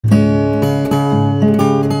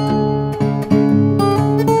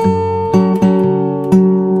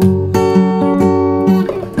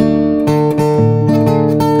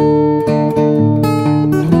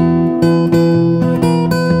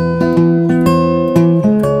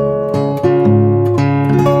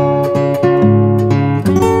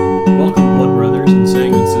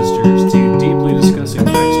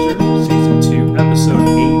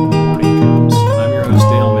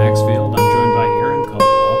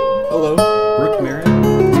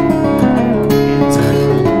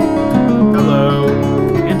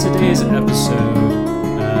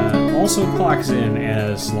episode also clocks in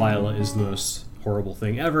as Lila is the most horrible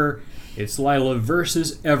thing ever. It's Lila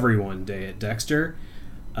versus everyone day at Dexter.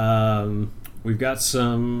 We've got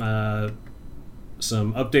some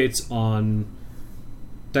updates on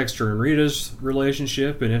Dexter and Rita's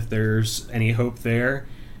relationship, and if there's any hope there.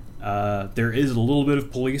 There is a little bit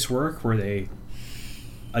of police work where they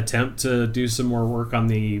attempt to do some more work on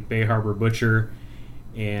the Bay Harbor Butcher,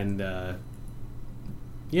 and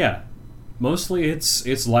mostly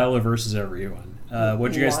it's Lila versus everyone.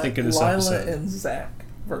 What'd you guys think of this episode? Lila and Zach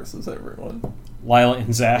versus everyone. Lila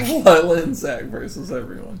and Zach? Lila and Zach versus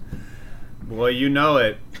everyone. Boy, you know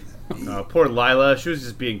it. Poor Lila. She was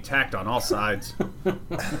just being tacked on all sides.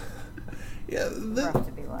 Yeah,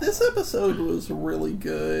 this episode was really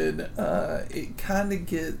good. It kind of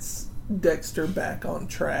gets Dexter back on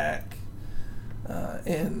track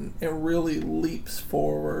and really leaps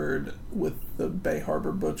forward with the Bay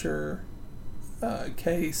Harbor Butcher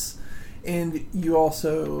case. And you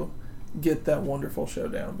also get that wonderful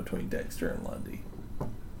showdown between Dexter and Lundy.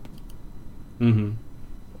 Mm-hmm.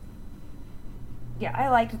 Yeah, I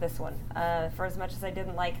liked this one. For as much as I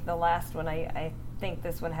didn't like the last one, I think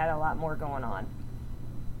this one had a lot more going on.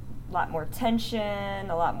 A lot more tension,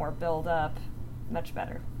 a lot more build-up. Much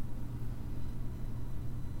better.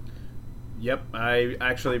 Yep, I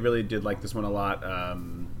actually really did like this one a lot.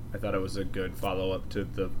 I thought it was a good follow-up to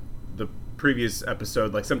the previous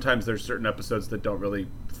episode. Like, sometimes there's certain episodes that don't really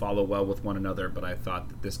follow well with one another, but I thought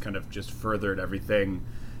that this kind of just furthered everything.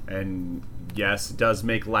 And yes, it does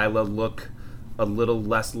make Lila look a little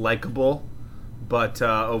less likable, but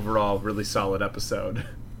overall, really solid episode.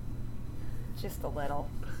 Just a little.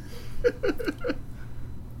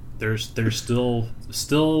 There's still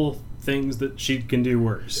things that she can do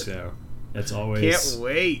worse, so it's always can't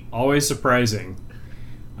wait. Always surprising.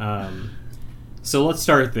 So let's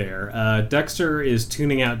start there. Dexter is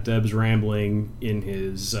tuning out Deb's rambling in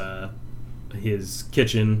his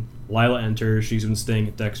kitchen. Lila enters. She's been staying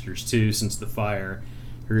at Dexter's too since the fire.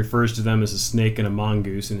 He refers to them as a snake and a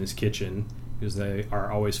mongoose in his kitchen because they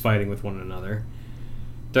are always fighting with one another.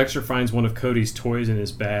 Dexter finds one of Cody's toys in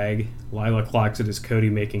his bag. Lila clocks it as Cody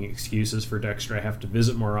making excuses for Dexter to have to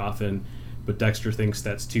visit more often, but Dexter thinks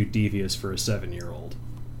that's too devious for a 7-year-old.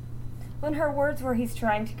 When her words were, he's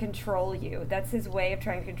trying to control you. That's his way of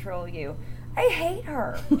trying to control you. I hate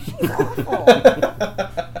her. She's awful.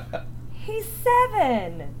 He's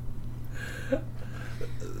 7.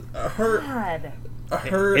 God.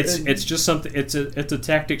 It's just something. It's a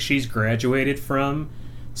tactic she's graduated from,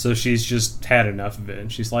 so she's just had enough of it. And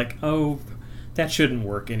she's like, "Oh, that shouldn't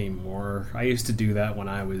work anymore. I used to do that when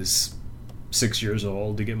I was 6 years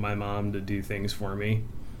old to get my mom to do things for me.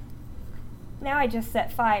 Now I just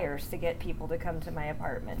set fires to get people to come to my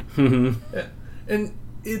apartment." And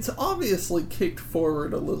it's obviously kicked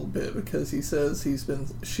forward a little bit because he says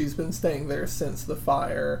she's been staying there since the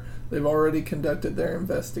fire. They've already conducted their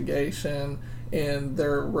investigation and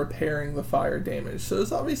they're repairing the fire damage. So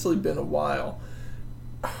it's obviously been a while.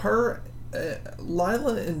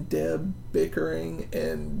 Lila and Deb bickering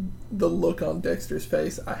and the look on Dexter's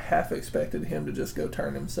face, I half expected him to just go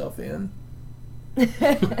turn himself in.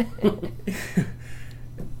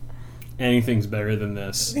 Anything's better than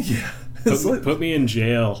this. Yeah. Put me in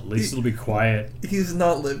jail. At least it'll be quiet. He's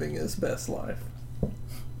not living his best life.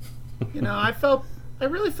 You know, I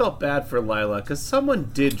really felt bad for Lila because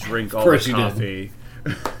someone did drink all the coffee.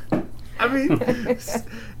 I mean,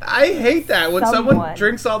 I hate that when someone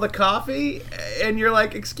drinks all the coffee and you're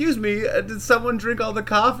like, "Excuse me, did someone drink all the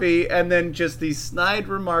coffee?" And then just these snide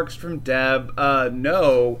remarks from Deb.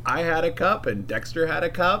 No, I had a cup and Dexter had a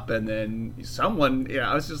cup, and then someone.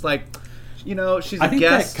 I was just like, she's a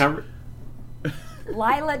guest.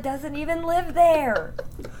 Lila doesn't even live there.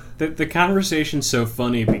 The conversation's so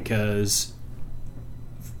funny because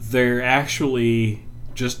they're actually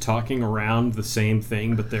just talking around the same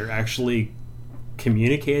thing, but they're actually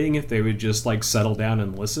communicating if they would just settle down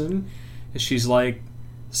and listen. And she's like,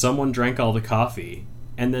 "Someone drank all the coffee,"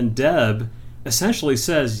 and then Deb essentially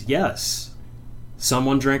says, "Yes,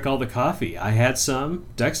 someone drank all the coffee. I had some,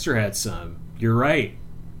 Dexter had some. You're right,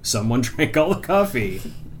 someone drank all the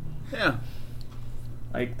coffee." Yeah.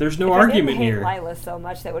 There's no argument here. here. I hate Lila so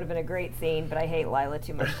much, that would have been a great scene, but I hate Lila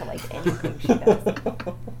too much to like anything she does.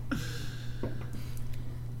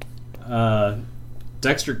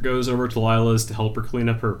 Dexter goes over to Lila's to help her clean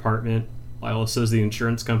up her apartment. Lila says the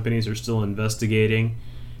insurance companies are still investigating.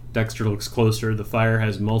 Dexter looks closer. The fire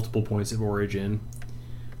has multiple points of origin.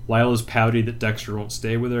 Lila's pouty that Dexter won't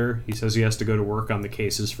stay with her. He says he has to go to work on the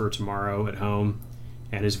cases for tomorrow at home,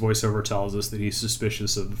 and his voiceover tells us that he's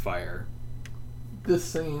suspicious of the fire. this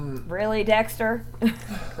scene... Really, Dexter?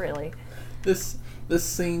 Really? This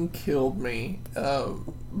scene killed me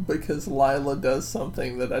because Lila does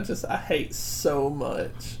something that I hate so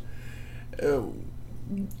much.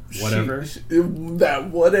 Whatever.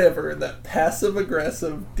 That passive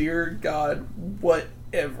aggressive, dear God,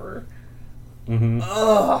 whatever. Mm-hmm.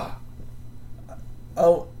 Ugh.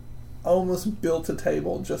 I almost built a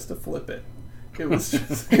table just to flip it. It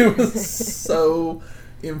was so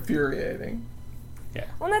infuriating. Yeah.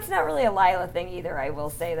 Well, that's not really a Lila thing either, I will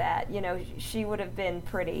say that. She would have been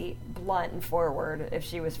pretty blunt and forward if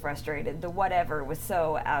she was frustrated. The whatever was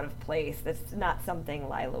so out of place. That's not something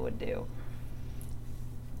Lila would do.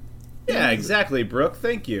 Yeah, exactly, Brooke.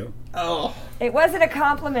 Thank you. Oh. It wasn't a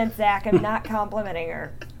compliment, Zach. I'm not complimenting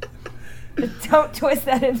her. Don't twist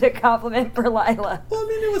that into a compliment for Lila. Well, I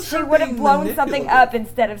mean, it was she would have blown something up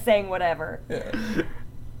instead of saying whatever. Yeah.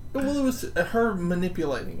 Well, it was her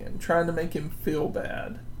manipulating him, trying to make him feel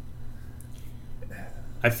bad.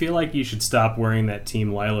 I feel like you should stop wearing that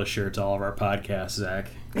Team Lila shirt to all of our podcasts, Zach.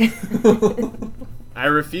 I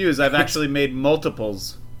refuse. I've actually made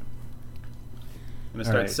multiples. I'm going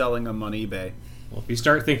to start selling them on eBay. Well, if you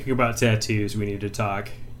start thinking about tattoos, we need to talk.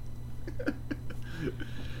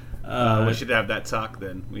 We should have that talk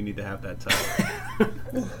then. We need to have that talk.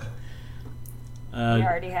 He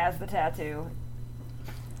already has the tattoo.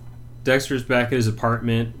 Dexter's back at his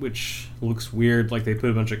apartment, which looks weird, like they put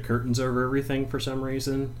a bunch of curtains over everything for some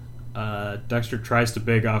reason. Dexter tries to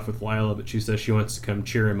beg off with Lila, but she says she wants to come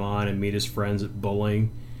cheer him on and meet his friends at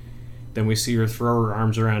bowling. Then we see her throw her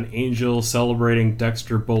arms around Angel, celebrating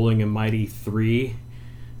Dexter bowling a mighty 3.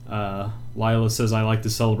 Lila says, I like to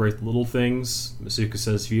celebrate the little things. Masuka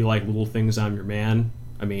says, if you like little things, I'm your man.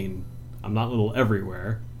 I mean, I'm not little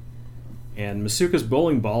everywhere. And Masuka's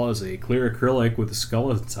bowling ball is a clear acrylic with a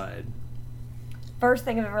skull inside. First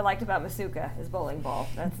thing I've ever liked about Masuka is bowling ball.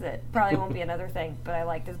 That's it. Probably won't be another thing, but I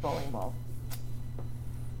liked his bowling ball.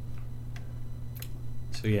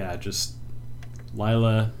 So yeah, just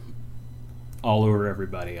Lila all over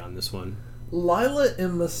everybody on this one. Lila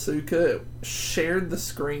and Masuka shared the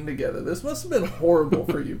screen together. This must have been horrible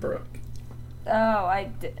for you, Brooke. Oh,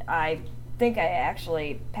 I think I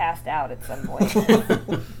actually passed out at some point.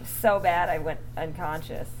 So bad I went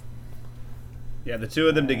unconscious. Yeah, the two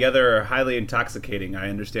of them together are highly intoxicating. I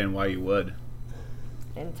understand why you would.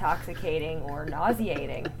 Intoxicating or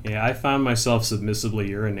nauseating. Yeah, I found myself submissively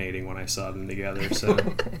urinating when I saw them together, so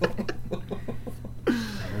I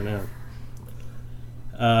don't know.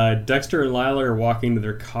 Dexter and Lila are walking to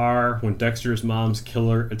their car when Dexter's mom's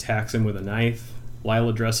killer attacks him with a knife.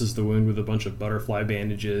 Lila dresses the wound with a bunch of butterfly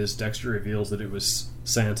bandages. Dexter reveals that it was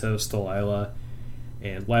Santos to Lila.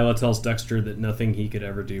 And Lila tells Dexter that nothing he could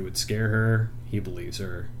ever do would scare her. He believes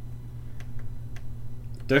her.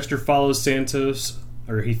 Dexter follows Santos,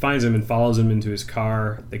 or he finds him and follows him into his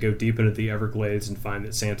car. They go deep into the Everglades and find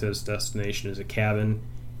that Santos' destination is a cabin.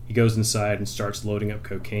 He goes inside and starts loading up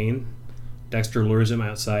cocaine. Dexter lures him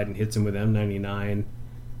outside and hits him with M99.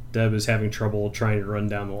 Deb is having trouble trying to run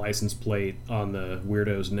down the license plate on the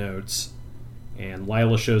weirdo's notes. And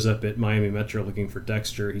Lila shows up at Miami Metro looking for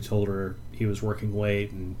Dexter. He told her he was working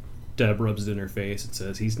late, and Deb rubs it in her face and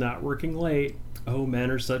says, he's not working late. Oh,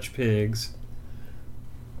 men are such pigs.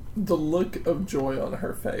 The look of joy on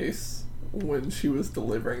her face when she was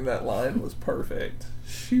delivering that line was perfect.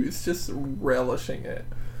 She was just relishing it.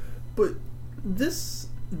 But this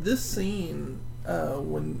scene,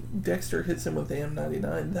 when Dexter hits him with the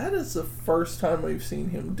M99, that is the first time we've seen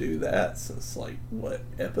him do that since,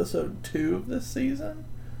 episode 2 of this season?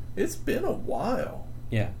 It's been a while.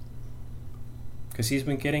 Yeah. Because he's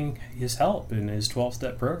been getting his help in his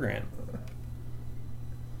 12-step program.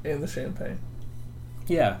 And the champagne.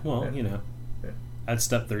 Yeah, well, yeah. Yeah. That's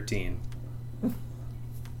step 13.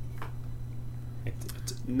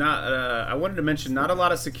 I wanted to mention, not a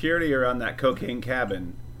lot of security around that cocaine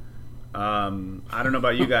cabin. I don't know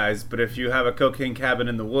about you guys, but if you have a cocaine cabin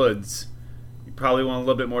in the woods, you probably want a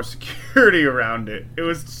little bit more security around it. It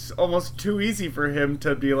was almost too easy for him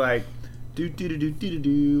to be like,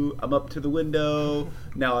 do, I'm up to the window,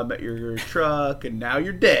 now I'm at your truck, and now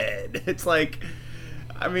you're dead. It's like,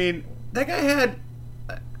 I mean, that guy had,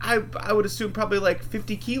 I would assume probably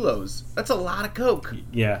 50 kilos. That's a lot of coke.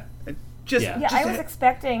 Yeah. I was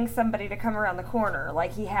expecting somebody to come around the corner.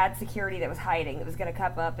 Like, he had security that was hiding, that was going to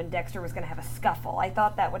come up, and Dexter was going to have a scuffle. I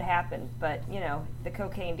thought that would happen, but, the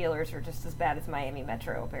cocaine dealers are just as bad as Miami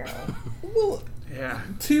Metro, apparently. Well, yeah.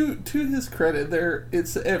 To his credit,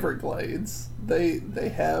 it's Everglades. They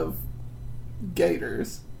have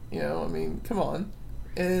gators. I mean, come on.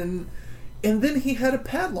 And then he had a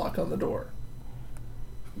padlock on the door.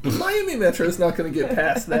 Miami Metro is not going to get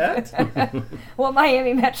past that. Well,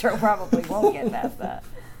 Miami Metro probably won't get past that.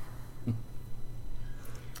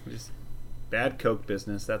 Just bad Coke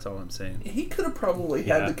business, that's all I'm saying. He could have probably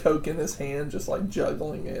had the Coke in his hand, just like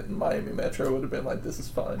juggling it, and Miami Metro would have been like, this is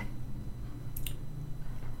fun.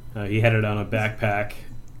 He had it on a backpack.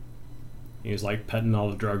 He was like petting all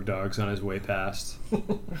the drug dogs on his way past.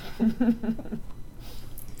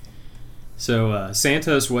 So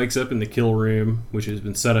Santos wakes up in the kill room, which has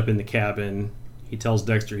been set up in the cabin. He tells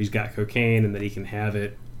Dexter he's got cocaine and that he can have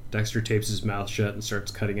it. Dexter tapes his mouth shut and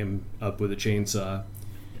starts cutting him up with a chainsaw.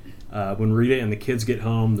 When Rita and the kids get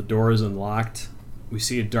home, the door is unlocked. We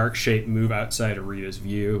see a dark shape move outside of Rita's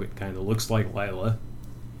view. It kind of looks like Lila.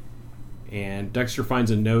 And Dexter finds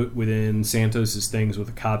a note within Santos's things with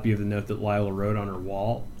a copy of the note that Lila wrote on her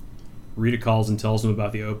wall. Rita calls and tells him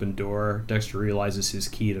about the open door. Dexter realizes his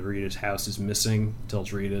key to Rita's house is missing,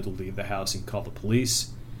 tells Rita to leave the house and call the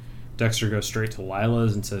police. Dexter goes straight to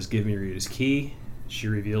Lila's and says, "Give me Rita's key." She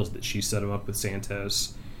reveals that she set him up with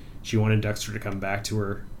Santos. She wanted Dexter to come back to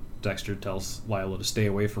her. Dexter tells Lila to stay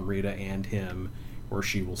away from Rita and him, or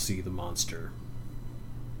she will see the monster.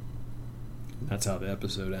 That's how the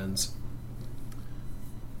episode ends.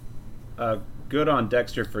 Good on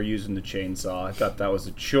Dexter for using the chainsaw. I thought that was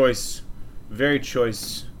a very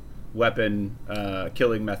choice weapon,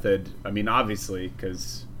 killing method. I mean, obviously,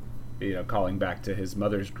 because, calling back to his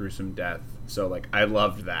mother's gruesome death. So, like, I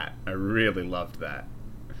loved that. I really loved that.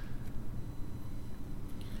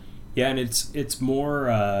 Yeah, and it's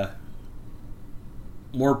more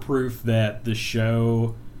proof that the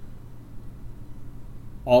show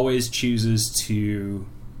always chooses to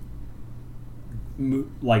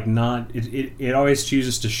it always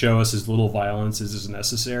chooses to show us as little violence as is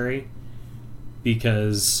necessary,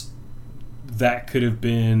 because that could have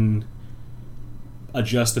been a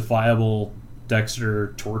justifiable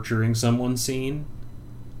Dexter torturing someone scene,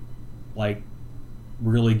 like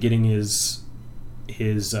really getting his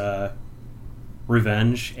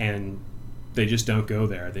revenge, and they just don't go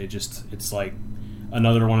there. It's like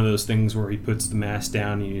another one of those things where he puts the mask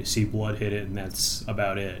down and you see blood hit it, and that's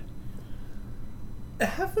about it.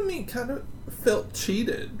 Half of me kind of felt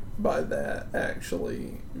cheated by that,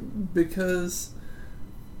 actually, because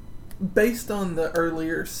based on the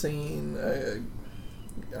earlier scene, I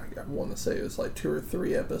want to say it was like 2 or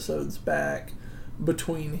 3 episodes back,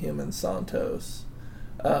 between him and Santos,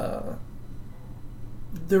 there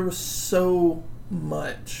was so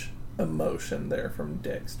much emotion there from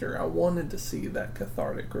Dexter. I wanted to see that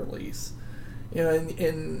cathartic release,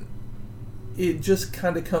 and it just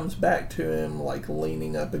kind of comes back to him like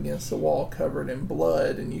leaning up against the wall covered in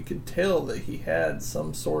blood, and you could tell that he had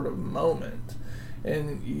some sort of moment,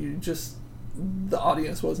 and the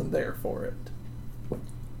audience wasn't there for it.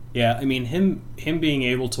 Yeah, I mean, him being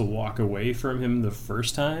able to walk away from him the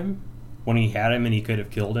first time when he had him and he could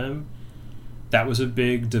have killed him, that was a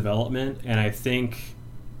big development. And I think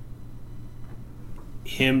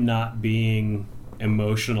him not being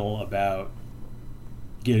emotional about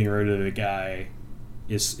getting rid of the guy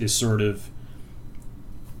is sort of,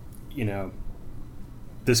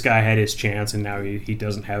 this guy had his chance and now he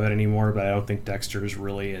doesn't have it anymore. But I don't think Dexter's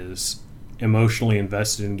really as emotionally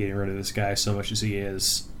invested in getting rid of this guy so much as he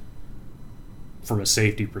is from a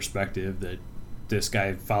safety perspective, that this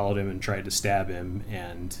guy followed him and tried to stab him,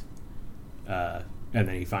 and then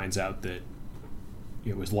he finds out that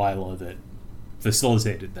it was Lila that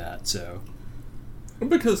facilitated that. So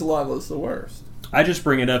because Lila's the worst. I just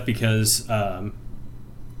bring it up because a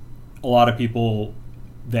lot of people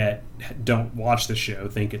that don't watch the show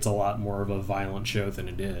think it's a lot more of a violent show than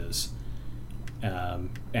it is. And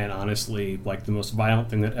honestly, like, the most violent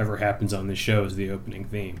thing that ever happens on this show is the opening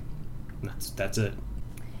theme. That's it.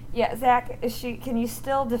 Yeah, Zach, can you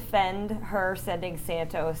still defend her sending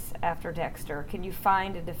Santos after Dexter? Can you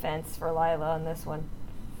find a defense for Lila on this one?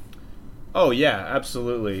 Oh yeah,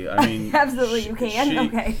 absolutely. I mean, absolutely, you can.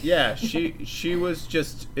 Okay. Yeah, she was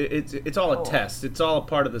just. It's all a test. It's all a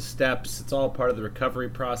part of the steps. It's all part of the recovery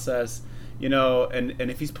process. And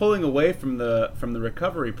if he's pulling away from the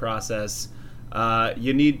recovery process,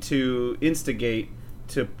 you need to instigate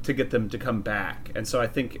to get them to come back. And so I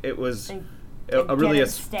think it was really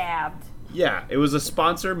stabbed. Yeah, it was a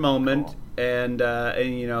sponsor moment, cool. and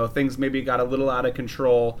things maybe got a little out of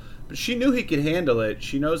control. But she knew he could handle it.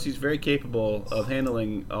 She knows he's very capable of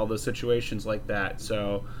handling all those situations like that.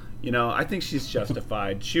 So, I think she's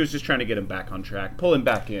justified. She was just trying to get him back on track, pull him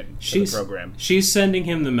back in to the program. She's sending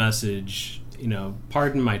him the message,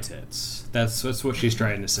 pardon my tits. That's what she's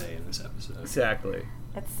trying to say in this episode. Exactly.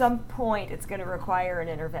 At some point, it's going to require an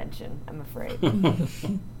intervention, I'm afraid.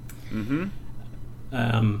 Mm-hmm.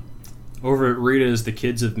 Over at Rita's, the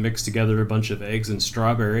kids have mixed together a bunch of eggs and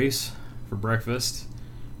strawberries for breakfast.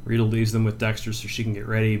 Rita leaves them with Dexter so she can get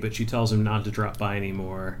ready, but she tells him not to drop by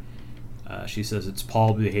anymore. She says it's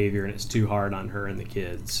Paul behavior and it's too hard on her and the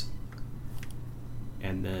kids.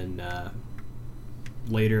 And then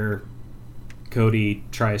later, Cody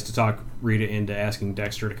tries to talk Rita into asking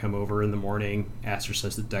Dexter to come over in the morning. Aster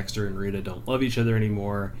says that Dexter and Rita don't love each other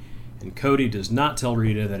anymore, and Cody does not tell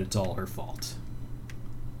Rita that it's all her fault.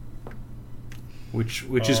 Which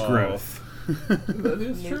is growth. That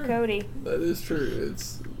is true. Cody. That is true.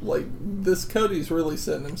 It's like this Cody's really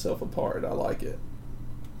setting himself apart. I like it.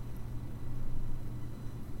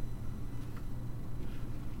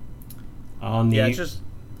 It's just,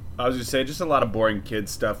 I was going to say, just a lot of boring kid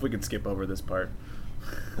stuff. We can skip over this part.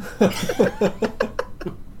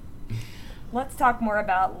 Let's talk more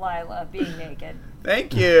about Lila being naked.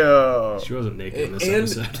 Thank you. She wasn't naked in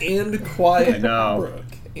this episode. And quiet. I know. Brooke.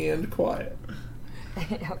 And quiet.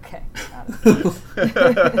 Okay.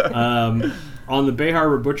 On the Bay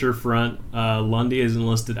Harbor Butcher front, Lundy has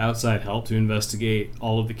enlisted outside help to investigate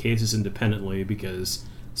all of the cases independently because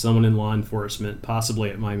someone in law enforcement, possibly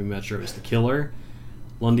at Miami Metro, is the killer.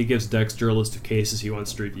 Lundy gives Dexter a list of cases he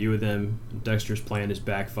wants to review with him. Dexter's plan has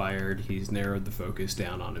backfired. He's narrowed the focus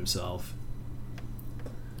down on himself.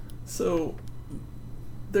 So,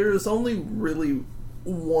 there's only really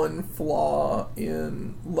one flaw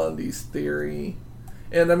in Lundy's theory.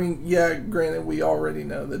 And I mean, yeah, granted, we already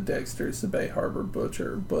know that Dexter's the Bay Harbor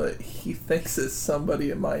Butcher, but he thinks that somebody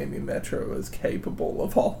at Miami Metro is capable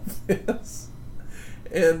of all of this.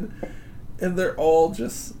 And they're all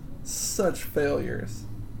just such failures.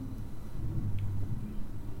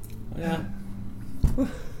 Yeah. I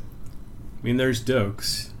mean, there's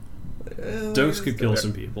Dokes. Dokes could kill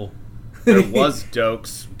some people. There was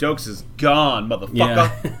Dokes. Dokes is gone,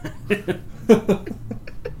 motherfucker.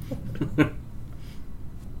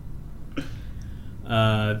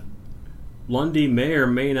 Yeah. Lundy may or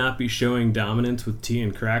may not be showing dominance with tea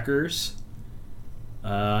and crackers.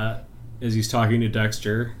 As he's talking to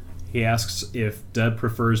Dexter, he asks if Deb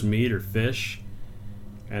prefers meat or fish,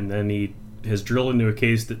 and then he has drilled into a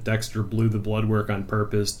case that Dexter blew the blood work on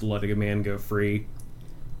purpose to let a man go free.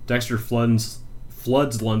 Dexter floods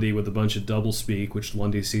Lundy with a bunch of doublespeak, which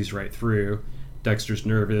Lundy sees right through. Dexter's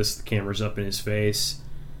nervous, the camera's up in his face.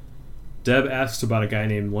 Deb asks about a guy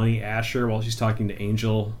named Lenny Asher while she's talking to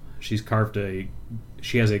Angel. She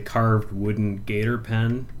has a carved wooden gator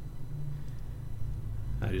pen.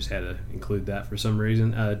 I just had to include that for some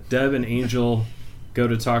reason. Deb and Angel go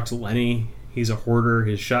to talk to Lenny. He's a hoarder.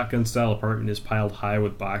 His shotgun-style apartment is piled high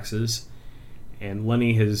with boxes. And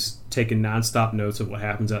Lenny has taken nonstop notes of what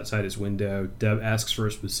happens outside his window. Deb asks for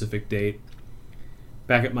a specific date.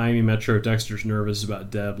 Back at Miami Metro, Dexter's nervous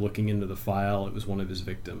about Deb looking into the file. It was one of his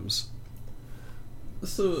victims.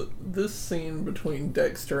 So this scene between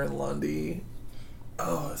Dexter and Lundy,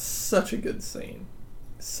 such a good scene.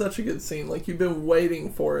 Such a good scene. Like, you've been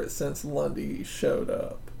waiting for it since Lundy showed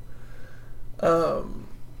up.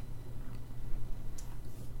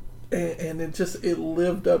 And it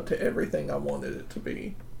lived up to everything I wanted it to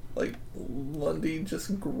be. Like, Lundy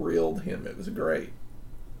just grilled him. It was great.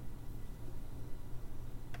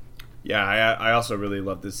 Yeah, I also really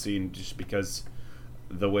love this scene just because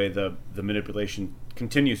the way the manipulation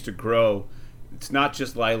continues to grow. It's not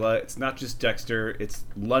just Lila, it's not just Dexter, it's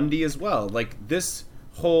Lundy as well. Like, this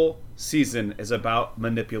whole season is about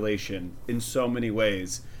manipulation in so many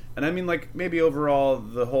ways. And I mean, like, maybe overall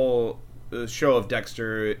the whole show of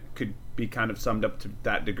Dexter could be kind of summed up to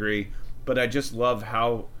that degree, but I just love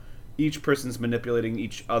how each person's manipulating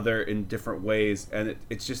each other in different ways, and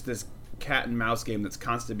it's just this cat and mouse game that's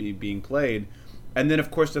constantly being played. And then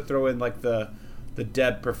of course to throw in like the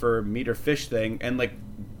Deb prefer meat or fish thing, and like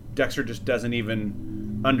Dexter just doesn't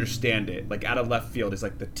even understand it, like out of left field. It's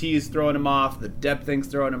like the tea's throwing him off, the Deb thing's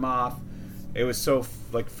throwing him off. It was so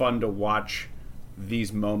like fun to watch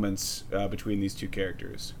these moments between these two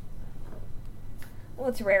characters. Well,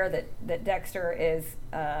 it's rare that Dexter is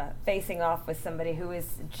facing off with somebody who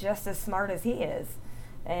is just as smart as he is.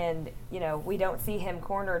 And, you know, we don't see him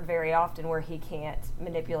cornered very often where he can't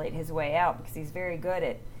manipulate his way out, because he's very good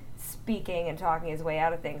at speaking and talking his way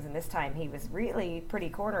out of things. And this time he was really pretty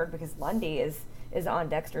cornered because Lundy is on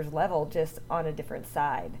Dexter's level, just on a different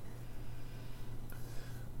side.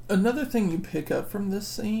 Another thing you pick up from this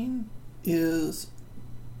scene is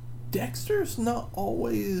Dexter's not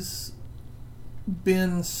always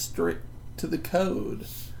been strict to the code.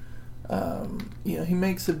 He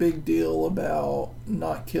makes a big deal about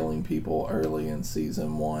not killing people early in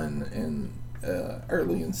season 1 and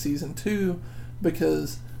early in season 2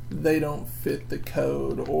 because they don't fit the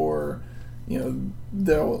code, or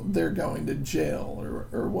they're going to jail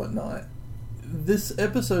or whatnot. This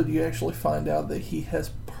episode, you actually find out that he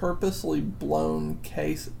has purposely blown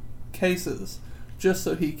cases just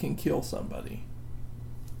so he can kill somebody.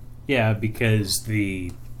 Yeah, because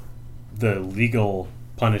the legal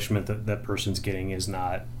punishment that person's getting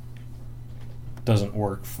doesn't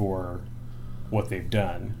work for what they've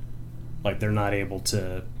done. Like, they're not able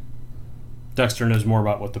to... Dexter knows more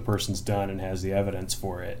about what the person's done and has the evidence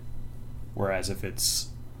for it. Whereas if it's,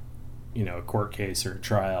 a court case or a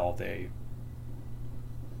trial, they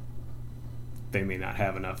may not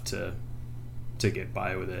have enough to get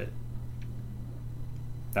by with it.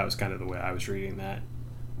 That was kind of the way I was reading that.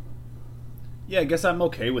 Yeah, I guess I'm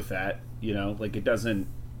okay with that. It doesn't...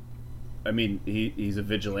 I mean, he's a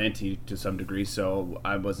vigilante to some degree, so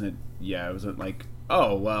I wasn't like,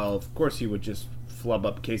 oh, well, of course he would just flub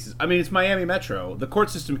up cases. I mean, it's Miami Metro. The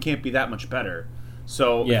court system can't be that much better.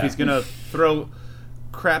 So if he's going to throw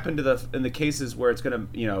crap into the cases where it's going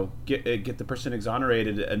to, get the person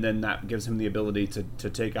exonerated, and then that gives him the ability to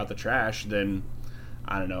take out the trash, then...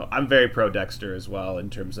 I don't know. I'm very pro Dexter as well in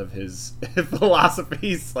terms of his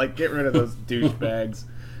philosophies. Like, get rid of those douchebags.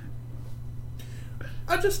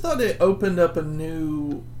 I just thought it opened up a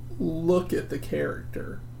new look at the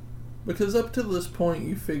character. Because up to this point,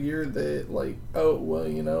 you figure that, like, oh,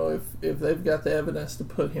 well, if they've got the evidence to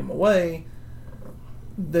put him away,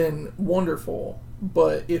 then wonderful.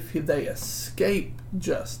 But if they escape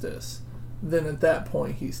justice, then at that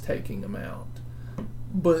point, he's taking them out.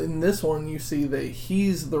 But in this one, you see that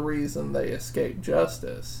he's the reason they escape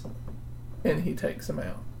justice, and he takes them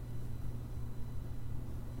out.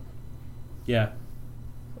 Yeah.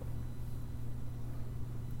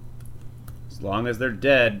 As long as they're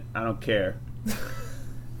dead, I don't care.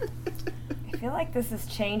 I feel like this is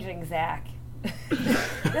changing Zach.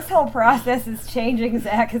 This whole process is changing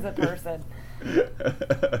Zach as a person.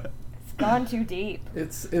 It's gone too deep.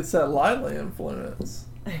 It's that Lila influence.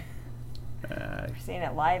 We're seeing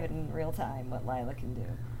it live in real time, what Lila can do.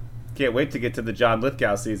 Can't wait to get to the John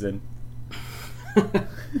Lithgow season.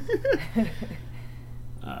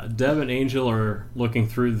 Deb and Angel are looking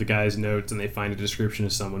through the guy's notes, and they find a description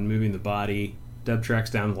of someone moving the body. Deb tracks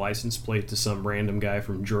down the license plate to some random guy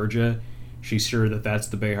from Georgia. She's sure that that's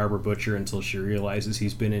the Bay Harbor Butcher until she realizes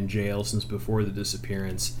he's been in jail since before the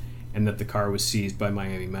disappearance, and that the car was seized by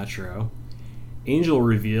Miami Metro. Angel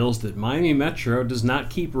reveals that Miami Metro does not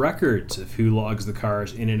keep records of who logs the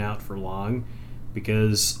cars in and out for long,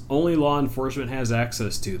 because only law enforcement has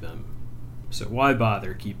access to them. So why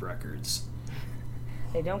bother keep records?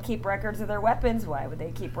 They don't keep records of their weapons. Why would they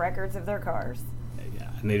keep records of their cars? Yeah,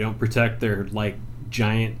 and they don't protect their,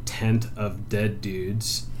 giant tent of dead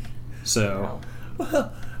dudes. So...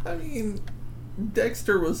 Well, I mean,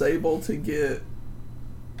 Dexter was able to get,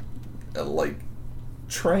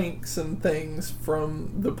 tranks and things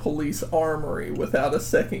from the police armory without a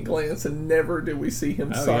second glance, and never did we see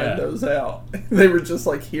him sign those out. They were just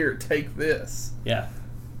like, here, take this. Yeah.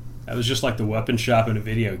 That was just like the weapon shop in a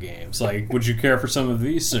video game. It's like, would you care for some of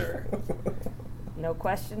these, sir? No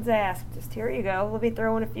questions asked. Just here you go. Let me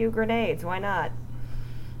throw in a few grenades. Why not?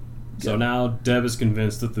 So now Deb is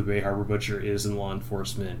convinced that the Bay Harbor Butcher is in law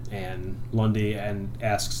enforcement, and Lundy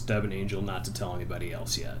asks Deb and Angel not to tell anybody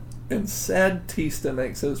else yet. And sad Tista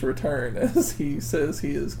makes his return as he says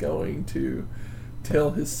he is going to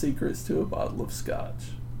tell his secrets to a bottle of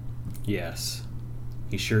scotch. Yes,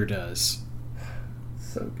 he sure does.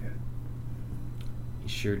 So good. He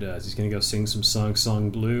sure does. He's going to go sing some Song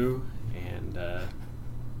Blue and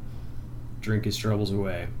drink his troubles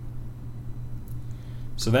away.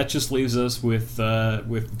 So that just leaves us with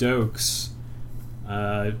Dokes.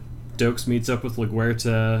 Dokes meets up with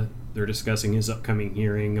LaGuerta. They're discussing his upcoming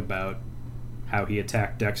hearing about how he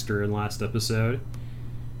attacked Dexter in last episode.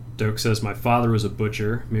 Dokes says, my father was a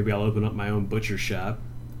butcher. Maybe I'll open up my own butcher shop.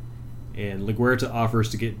 And LaGuerta offers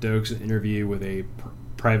to get Dokes an interview with a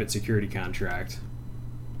private security contact.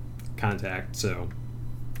 So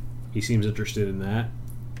he seems interested in that.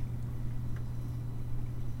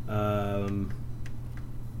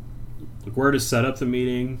 LaGuerta set up the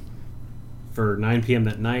meeting for 9 p.m.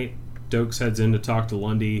 that night. Dokes heads in to talk to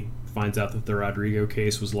Lundy, finds out that the Rodrigo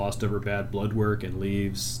case was lost over bad blood work, and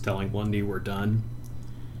leaves, telling Lundy we're done.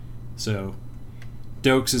 So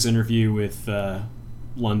Dokes' interview with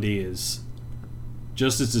Lundy is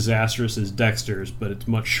just as disastrous as Dexter's, but it's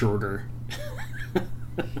much shorter.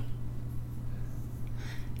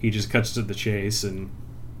 He just cuts to the chase and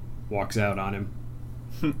walks out on him.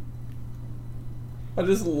 I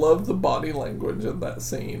just love the body language in that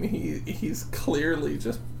scene. He's clearly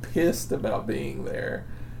just pissed about being there.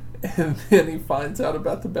 And then he finds out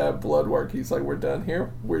about the bad blood work. He's like, we're done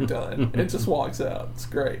here. We're done. And just walks out. It's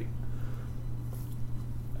great.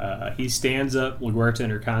 He stands up LaGuerta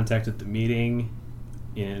and her contact at the meeting.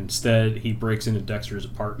 Instead, he breaks into Dexter's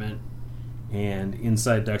apartment. And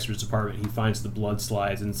inside Dexter's apartment, he finds the blood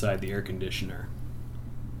slides inside the air conditioner.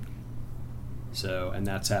 So, and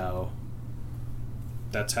that's how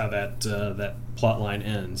that plot line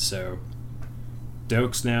ends. So,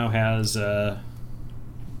 Dokes now has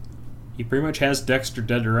he pretty much has Dexter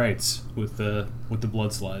dead to rights with the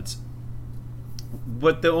blood slides.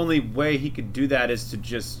 But the only way he could do that is to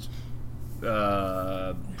just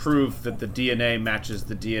prove that the DNA matches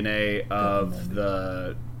the DNA of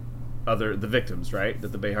the victims, right?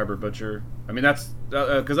 That the Bay Harbor Butcher. I mean, that's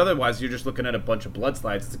because otherwise you're just looking at a bunch of blood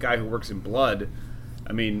slides. It's a guy who works in blood.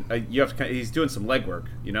 I mean, you have to. He's doing some legwork,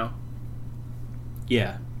 you know.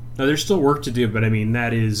 Yeah. No, there's still work to do, but I mean,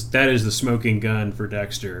 that is the smoking gun for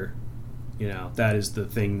Dexter. You know, that is the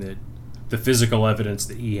thing that the physical evidence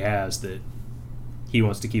that he has that he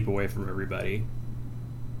wants to keep away from everybody.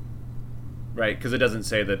 Right, because it doesn't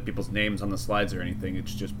say that people's names on the slides or anything.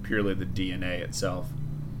 It's just purely the DNA itself.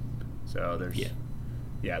 So there's...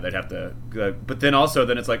 Yeah, they'd have to... but then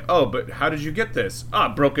it's like, oh, but how did you get this?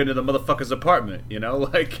 Broke into the motherfucker's apartment, you know?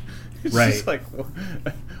 Like, it's right. Just like, well,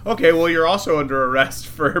 okay, well, you're also under arrest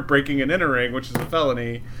for breaking and entering, which is a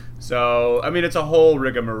felony. So, I mean, it's a whole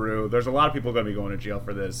rigmarole. There's a lot of people going to be going to jail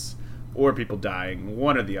for this, or people dying,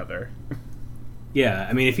 one or the other. Yeah,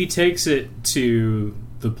 I mean, if he takes it to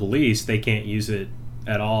the police, they can't use it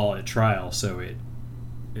at all at trial, so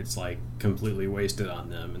it's like completely wasted on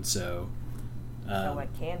them, and so... so what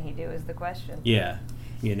can he do is the question. Yeah,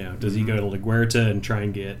 you know, does he go to LaGuerta and try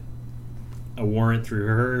and get a warrant through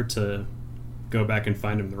her to go back and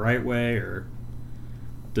find him the right way, or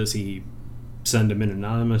does he send him in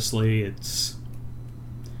anonymously? It's...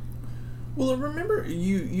 Well, remember,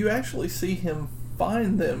 you actually see him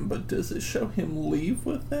find them, but does it show him leave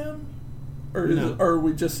with them? Or are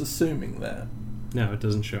we just assuming that? No, it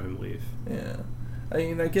doesn't show him leave. Yeah. I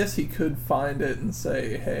mean, I guess he could find it and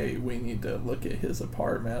say, hey, we need to look at his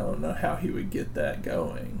apartment. I don't know how he would get that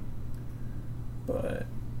going. But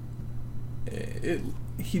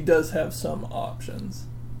he does have some options.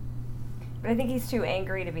 But I think he's too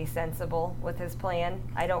angry to be sensible with his plan.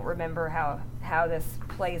 I don't remember how this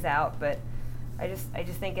plays out, but I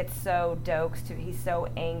just think it's so Dokes. He's so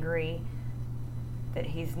angry that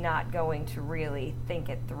he's not going to really think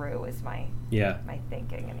it through, is my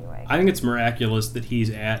thinking anyway. I think it's miraculous that he's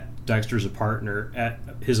at Dexter's apartment,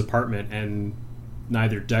 and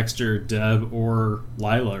neither Dexter, Deb, or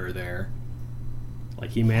Lila are there.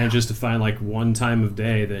 Like, he manages to find like one time of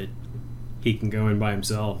day that he can go in by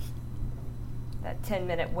himself. That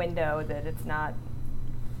 10-minute window that it's not...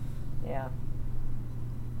 Yeah.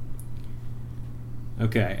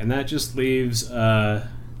 Okay, and that just leaves Deb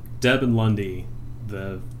and Lundy,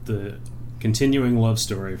 the continuing love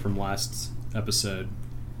story from last episode.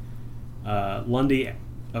 Lundy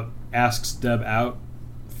asks Deb out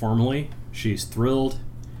formally. She's thrilled.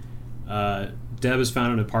 Deb has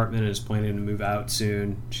found an apartment and is planning to move out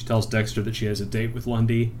soon. She tells Dexter that she has a date with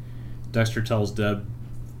Lundy. Dexter tells Deb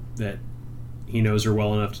that he knows her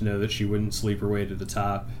well enough to know that she wouldn't sleep her way to the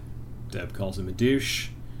top. Deb calls him a douche.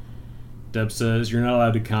 Deb says, "You're not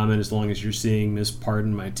allowed to comment as long as you're seeing Miss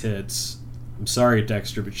Pardon My Tits. I'm sorry,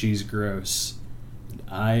 Dexter, but she's gross." And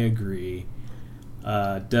I agree.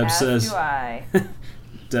 Deb As says, do I.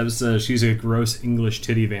 Deb says she's a gross English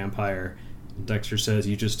titty vampire. And Dexter says,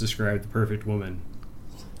 "You just described the perfect woman."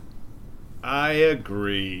 I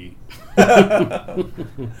agree.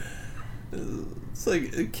 It's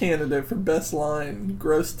like a candidate for best line,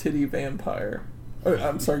 gross titty vampire. Oh,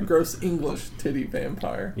 I'm sorry, gross English titty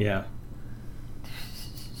vampire. Yeah.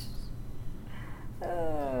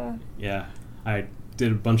 Yeah. I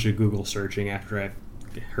did a bunch of Google searching after I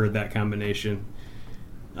heard that combination.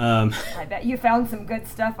 I bet you found some good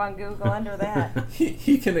stuff on Google under that.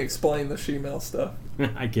 He can explain the shemale stuff.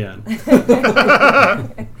 I can.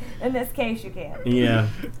 In this case, you can. Yeah.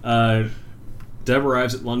 Deb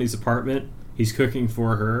arrives at Lundy's apartment. He's cooking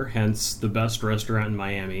for her, hence the best restaurant in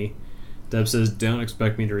Miami. Deb says, "Don't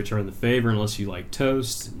expect me to return the favor unless you like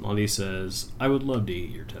toast." And Lundy says, "I would love to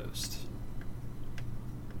eat your toast."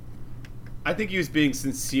 I think he was being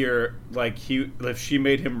sincere. Like, if she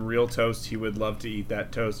made him real toast, he would love to eat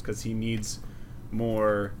that toast because he needs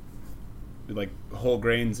more, like, whole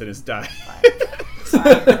grains in his diet.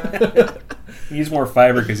 He needs more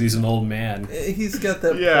fiber because he's an old man. He's got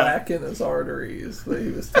that plaque in his arteries that he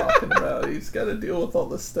was talking about. He's got to deal with all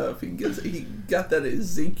this stuff. He got that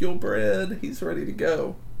Ezekiel bread. He's ready to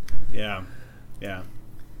go. Yeah.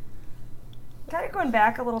 kind of going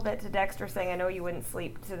back a little bit to Dexter saying, I know you wouldn't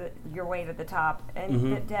sleep your way to the top,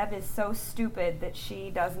 and that Deb is so stupid that she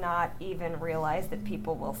does not even realize that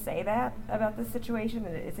people will say that about this situation,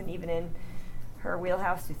 and it isn't even in her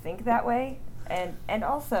wheelhouse to think that way. And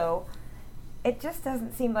also, it just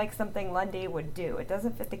doesn't seem like something Lundy would do. It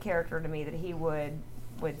doesn't fit the character to me that he would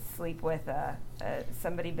sleep with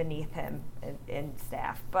somebody beneath him in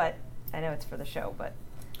staff. But I know it's for the show, but...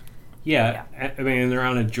 Yeah, I mean, they're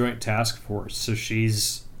on a joint task force, so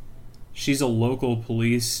she's a local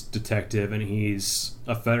police detective and he's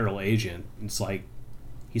a federal agent. It's like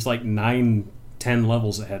he's like 9-10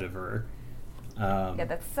 levels ahead of her. Yeah,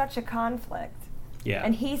 that's such a conflict. Yeah,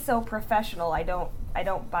 and he's so professional. I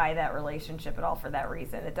don't buy that relationship at all for that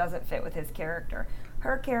reason. It doesn't fit with his character.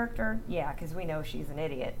 Her character, yeah, because we know she's an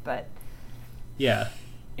idiot, but yeah,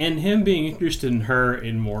 and him being interested in her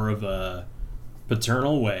in more of a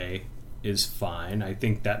paternal way is fine. I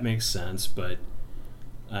think that makes sense, but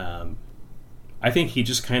I think he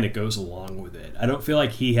just kind of goes along with it. I don't feel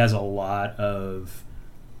like he has a lot of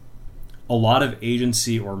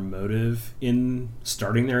agency or motive in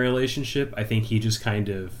starting their relationship. I think he just kind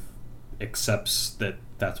of accepts that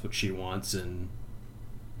that's what she wants and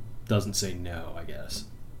doesn't say no, I guess.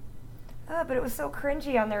 But it was so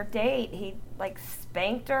cringy on their date. He like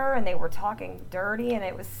spanked her and they were talking dirty and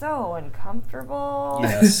it was so uncomfortable.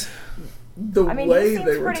 Yes. The way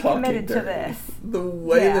they were talking dirty. To this. The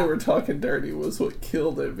way they were talking dirty was what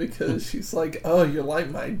killed it, because she's like, "Oh, you're like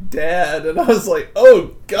my dad," and I was like,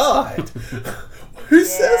 "Oh God, who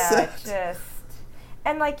says that?"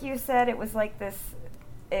 And like you said, it was like this.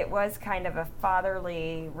 It was kind of a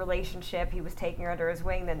fatherly relationship. He was taking her under his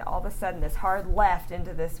wing. Then all of a sudden, this hard left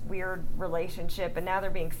into this weird relationship, and now they're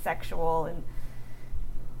being sexual and.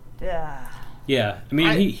 Yeah, I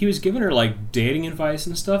mean, he was giving her like dating advice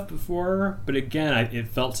and stuff before, but again, it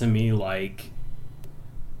felt to me like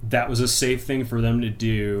that was a safe thing for them to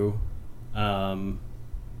do.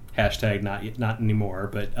 Hashtag not anymore,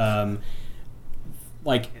 but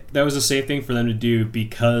like that was a safe thing for them to do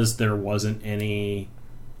because there wasn't any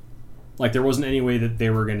way that they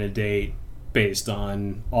were going to date based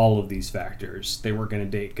on all of these factors. They weren't going to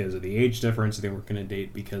date because of the age difference. They weren't going to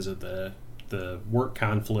date because of the work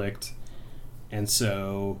conflict. And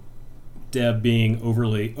so Deb being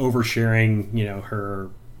oversharing, her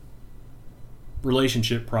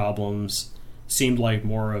relationship problems seemed like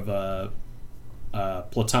more of a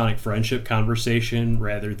platonic friendship conversation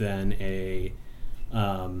rather than a...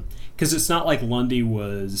 because it's not like Lundy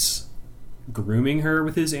was grooming her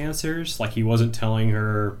with his answers. Like, he wasn't telling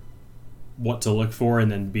her what to look for and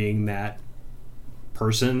then being that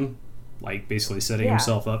person, like basically setting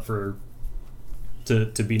himself up for...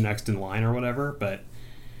 To be next in line or whatever, but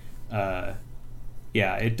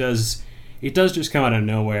it does just come out of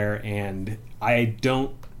nowhere, and I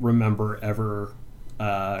don't remember ever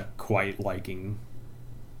quite liking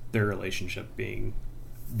their relationship being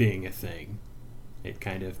a thing. It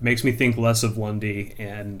kind of makes me think less of Lundy,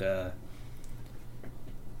 and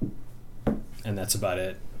that's about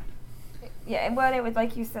it. Yeah, and what it was,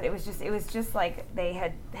 like you said, it was just like they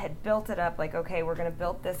had built it up like, okay, we're going to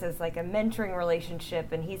build this as like a mentoring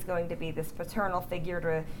relationship, and he's going to be this paternal figure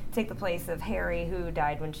to take the place of Harry, who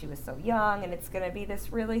died when she was so young, and it's going to be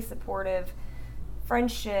this really supportive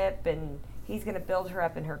friendship, and he's going to build her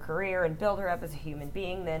up in her career and build her up as a human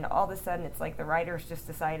being. Then all of a sudden it's like the writers just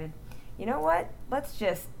decided, you know what, let's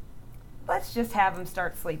just have them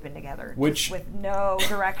start sleeping together, with no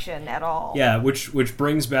direction at all. Yeah, which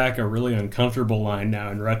brings back a really uncomfortable line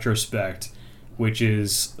now in retrospect, which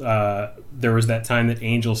is there was that time that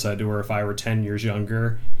Angel said to her, if I were 10 years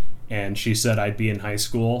younger, and she said I'd be in high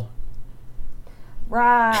school.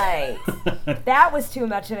 Right. That was too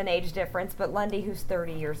much of an age difference, but Lundy, who's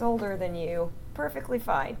 30 years older than you, perfectly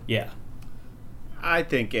fine. Yeah. I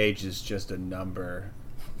think age is just a number.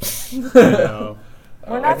 You know?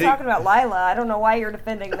 We're not talking about Lila. I don't know why you're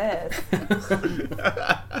defending this.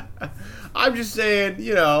 I'm just saying,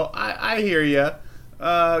 I hear you.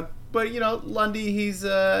 But, Lundy, he's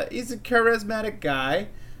a charismatic guy.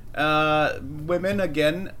 Women,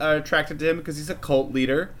 again, are attracted to him because he's a cult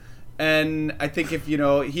leader. And I think if,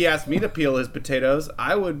 he asked me to peel his potatoes,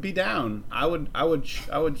 I would be down. I would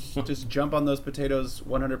just jump on those potatoes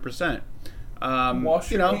 100%. Wash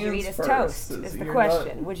your hands. Would you eat his first, toast is the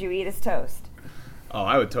question. Would you eat his toast? Oh,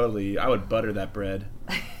 I would butter that bread.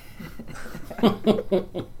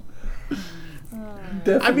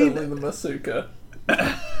 Definitely the Masuka.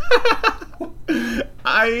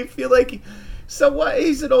 I feel like, so what?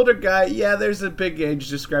 He's an older guy. Yeah, there's a big age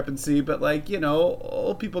discrepancy, but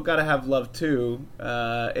old people gotta have love too.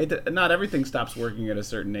 Not everything stops working at a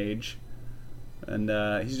certain age. and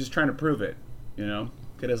he's just trying to prove it,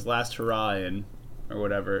 get his last hurrah in or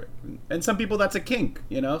whatever. And some people that's a kink,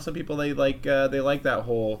 Some people they like that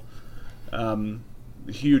whole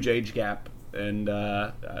huge age gap, and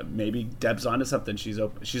maybe Deb's onto something.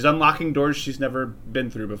 She's unlocking doors she's never been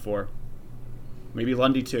through before. Maybe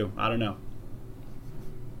Lundy too. I don't know.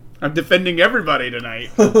 I'm defending everybody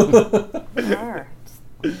tonight. Sure.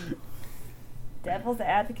 Devil's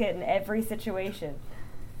advocate in every situation.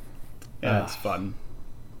 Yeah, it's fun.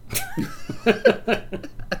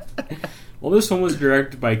 Well, this one was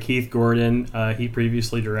directed by Keith Gordon. He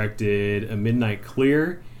previously directed A Midnight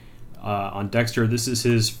Clear on Dexter. This is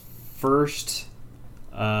his first,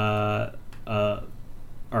 his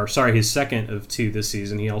second of 2 this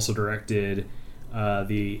season. He also directed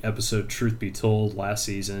the episode Truth Be Told last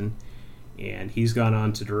season, and he's gone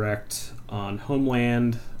on to direct on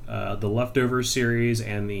Homeland, the Leftovers series,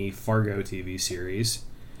 and the Fargo TV series.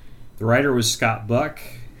 The writer was Scott Buck,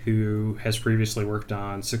 who has previously worked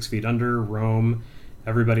on 6 Feet Under, Rome,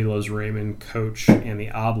 Everybody Loves Raymond, Coach, and The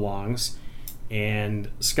Oblongs. And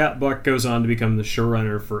Scott Buck goes on to become the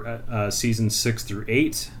showrunner for seasons 6 through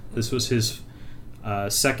 8. This was his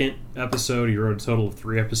second episode. He wrote a total of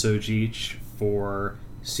 3 episodes each for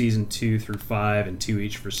season 2 through 5, and 2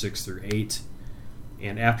 each for 6 through 8.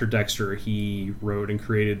 And after Dexter, he wrote and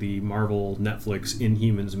created the Marvel Netflix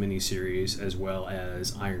Inhumans miniseries, as well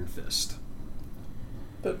as Iron Fist.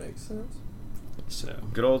 That makes sense. So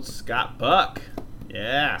good old Scott Buck.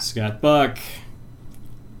 Yeah. Scott Buck.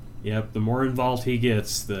 Yep, the more involved he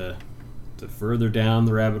gets, the further down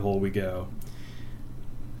the rabbit hole we go.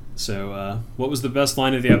 So, what was the best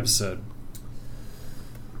line of the episode?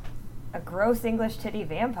 A gross English titty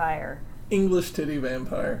vampire. English titty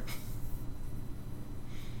vampire.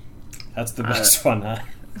 That's the best one, huh?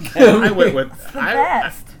 I went with the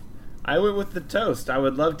best. I went with the toast. I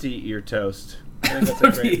would love to eat your toast. I think that's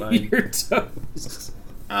a great line. Your toast.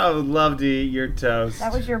 I would love to eat your toast.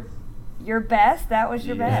 That was your best? That was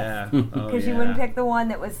your best? Yeah. Because you wouldn't pick the one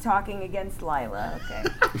that was talking against Lila. Okay.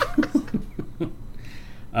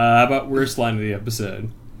 How about worst line of the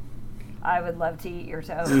episode? I would love to eat your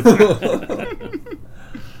toast.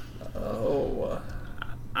 Oh.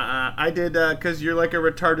 I did, because you're like a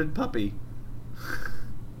retarded puppy.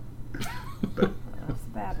 But that's a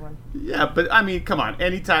bad one. Yeah, but I mean, come on.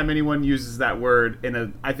 Anytime anyone uses that word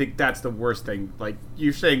I think that's the worst thing. Like,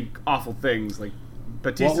 you're saying awful things. Like,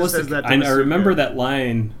 Batista says that to Masuka. I remember that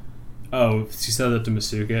line. Oh, she said that to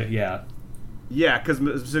Masuka? Yeah. Yeah, because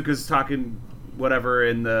Masuka's talking whatever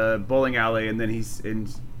in the bowling alley, and then he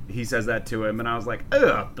says that to him, and I was like,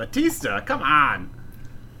 ugh, Batista, come on.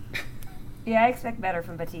 Yeah, I expect better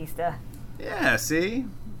from Batista. Yeah, see?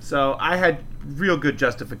 So I had real good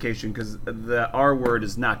justification, because the R word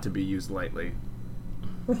is not to be used lightly.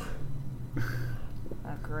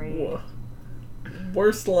 Agreed.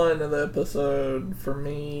 Worst line of the episode for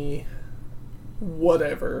me,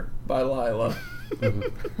 Whatever by Lila.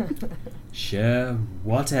 Sure,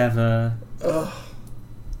 whatever. Ugh.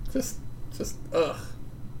 Just ugh.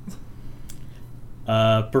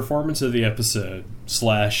 Performance of the episode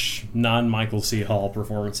 / non-Michael C. Hall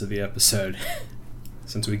performance of the episode,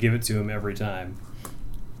 since we give it to him every time.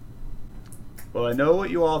 Well, I know what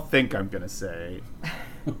you all think I'm gonna say,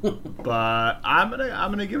 but I'm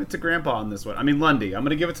gonna give it to Grandpa on this one. I mean Lundy. I'm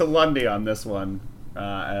gonna give it to Lundy on this one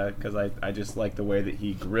because I just like the way that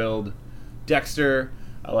he grilled Dexter.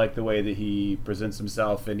 I like the way that he presents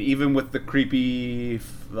himself, and even with the creepy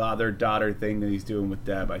father-daughter thing that he's doing with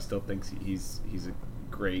Deb, I still think he's a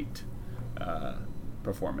great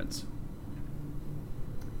performance.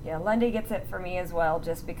 Yeah, Lundy gets it for me as well,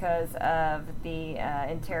 just because of the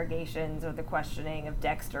interrogations or the questioning of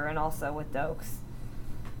Dexter, and also with Dokes.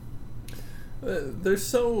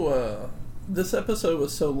 This episode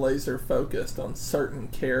was so laser focused on certain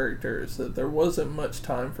characters that there wasn't much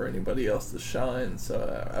time for anybody else to shine,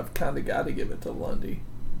 so I've kind of got to give it to Lundy.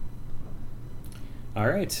 All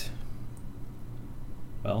right.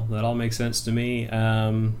 Well, that all makes sense to me.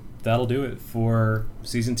 That'll do it for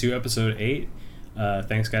Season 2, Episode 8.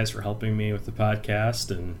 Thanks, guys, for helping me with the podcast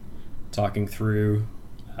and talking through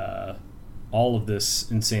all of this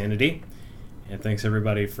insanity. And thanks,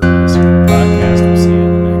 everybody, for listening to the podcast. We'll see you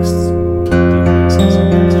in the next